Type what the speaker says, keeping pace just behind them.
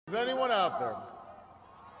Is anyone out there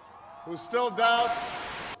who still doubts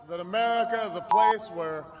that America is a place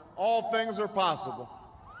where all things are possible?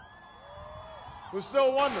 Who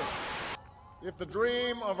still wonders if the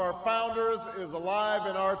dream of our founders is alive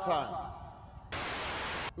in our time?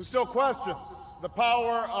 Who still questions the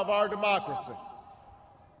power of our democracy?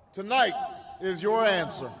 Tonight is your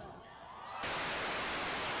answer.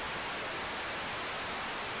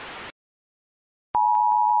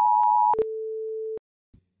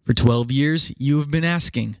 For 12 years, you have been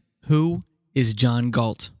asking, who is John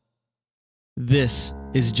Galt? This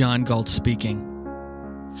is John Galt speaking.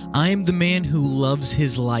 I am the man who loves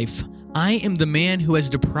his life. I am the man who has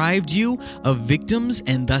deprived you of victims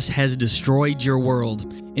and thus has destroyed your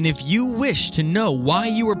world. And if you wish to know why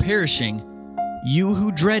you are perishing, you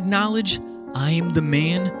who dread knowledge, I am the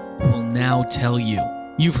man who will now tell you.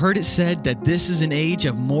 You've heard it said that this is an age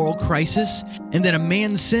of moral crisis and that a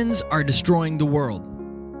man's sins are destroying the world.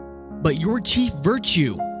 But your chief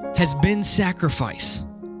virtue has been sacrifice.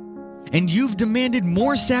 And you've demanded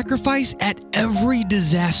more sacrifice at every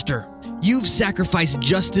disaster. You've sacrificed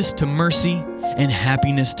justice to mercy and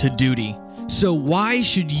happiness to duty. So why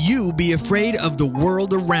should you be afraid of the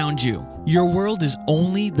world around you? Your world is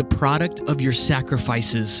only the product of your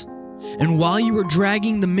sacrifices. And while you were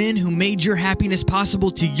dragging the men who made your happiness possible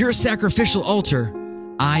to your sacrificial altar,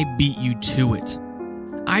 I beat you to it.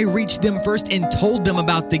 I reached them first and told them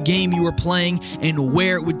about the game you were playing and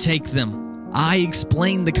where it would take them. I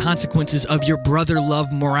explained the consequences of your brother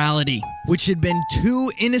love morality, which had been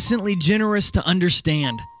too innocently generous to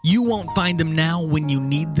understand. You won't find them now when you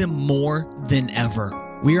need them more than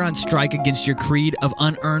ever. We are on strike against your creed of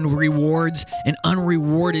unearned rewards and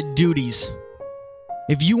unrewarded duties.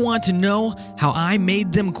 If you want to know how I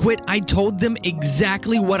made them quit, I told them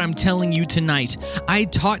exactly what I'm telling you tonight. I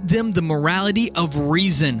taught them the morality of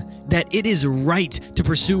reason, that it is right to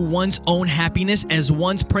pursue one's own happiness as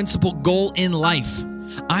one's principal goal in life.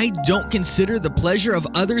 I don't consider the pleasure of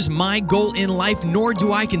others my goal in life, nor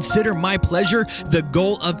do I consider my pleasure the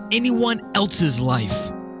goal of anyone else's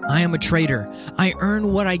life. I am a trader. I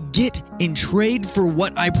earn what I get in trade for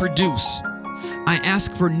what I produce. I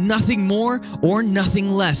ask for nothing more or nothing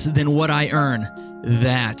less than what I earn.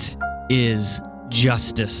 That is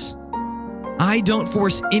justice. I don't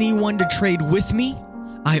force anyone to trade with me.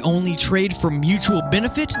 I only trade for mutual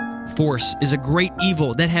benefit. Force is a great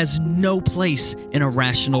evil that has no place in a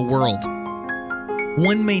rational world.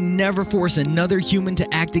 One may never force another human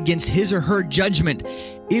to act against his or her judgment.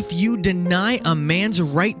 If you deny a man's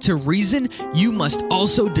right to reason, you must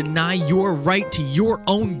also deny your right to your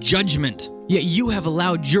own judgment. Yet you have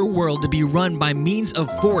allowed your world to be run by means of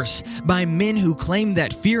force, by men who claim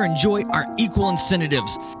that fear and joy are equal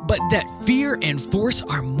incentives, but that fear and force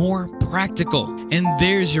are more practical. And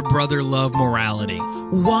there's your brother love morality.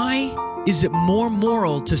 Why is it more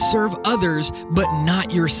moral to serve others but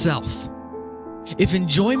not yourself? If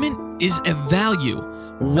enjoyment is a value,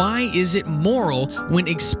 why is it moral when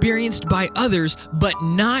experienced by others but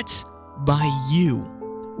not by you?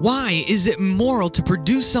 Why is it moral to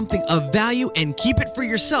produce something of value and keep it for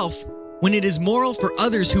yourself when it is moral for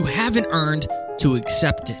others who haven't earned to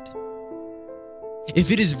accept it? If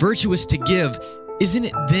it is virtuous to give, isn't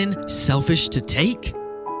it then selfish to take?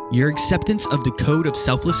 Your acceptance of the code of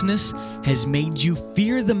selflessness has made you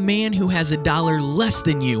fear the man who has $1 less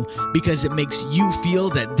than you because it makes you feel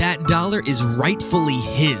that that dollar is rightfully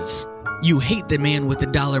his. You hate the man with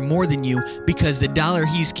 $1 more than you because the dollar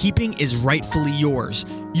he's keeping is rightfully yours.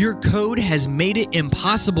 Your code has made it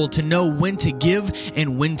impossible to know when to give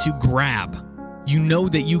and when to grab. You know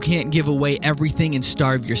that you can't give away everything and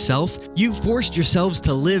starve yourself. You've forced yourselves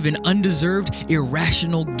to live in undeserved,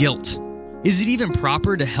 irrational guilt. Is it even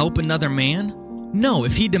proper to help another man? No,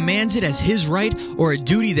 if he demands it as his right or a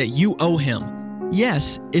duty that you owe him.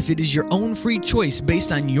 Yes, if it is your own free choice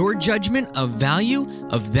based on your judgment of value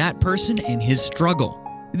of that person and his struggle.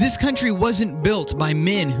 This country wasn't built by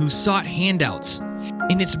men who sought handouts.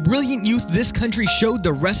 In its brilliant youth, this country showed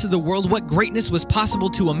the rest of the world what greatness was possible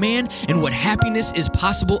to a man and what happiness is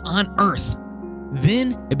possible on earth.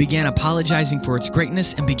 Then it began apologizing for its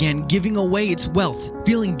greatness and began giving away its wealth,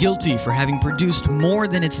 feeling guilty for having produced more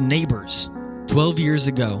than its neighbors. 12 years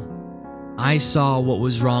ago, I saw what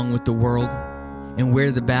was wrong with the world and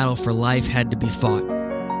where the battle for life had to be fought.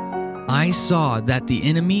 I saw that the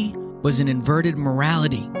enemy was an inverted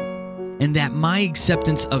morality and that my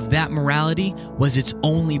acceptance of that morality was its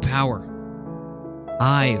only power.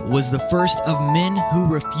 I was the first of men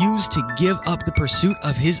who refused to give up the pursuit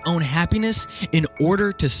of his own happiness in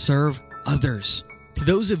order to serve others. To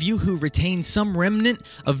those of you who retain some remnant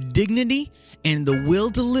of dignity and the will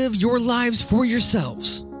to live your lives for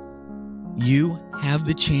yourselves, you have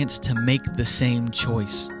the chance to make the same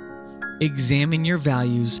choice. Examine your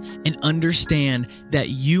values and understand that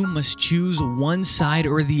you must choose one side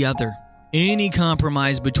or the other. Any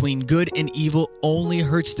compromise between good and evil only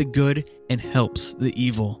hurts the good and helps the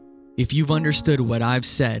evil. If you've understood what I've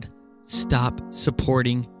said, stop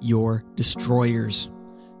supporting your destroyers.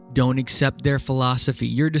 Don't accept their philosophy.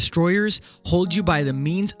 Your destroyers hold you by the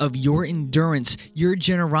means of your endurance, your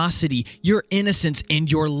generosity, your innocence,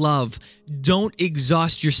 and your love. Don't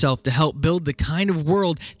exhaust yourself to help build the kind of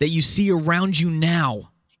world that you see around you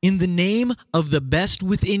now. In the name of the best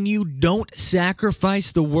within you, don't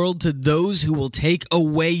sacrifice the world to those who will take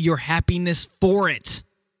away your happiness for it.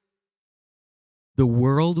 The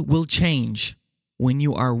world will change when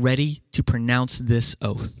you are ready to pronounce this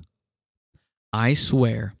oath. I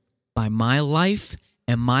swear by my life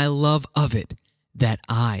and my love of it that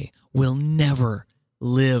I will never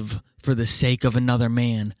live for the sake of another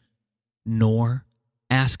man, nor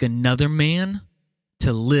ask another man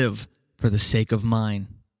to live for the sake of mine.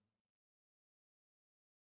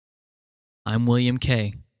 I'm William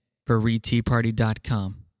K. for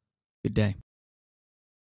ReadTeaParty.com. Good day.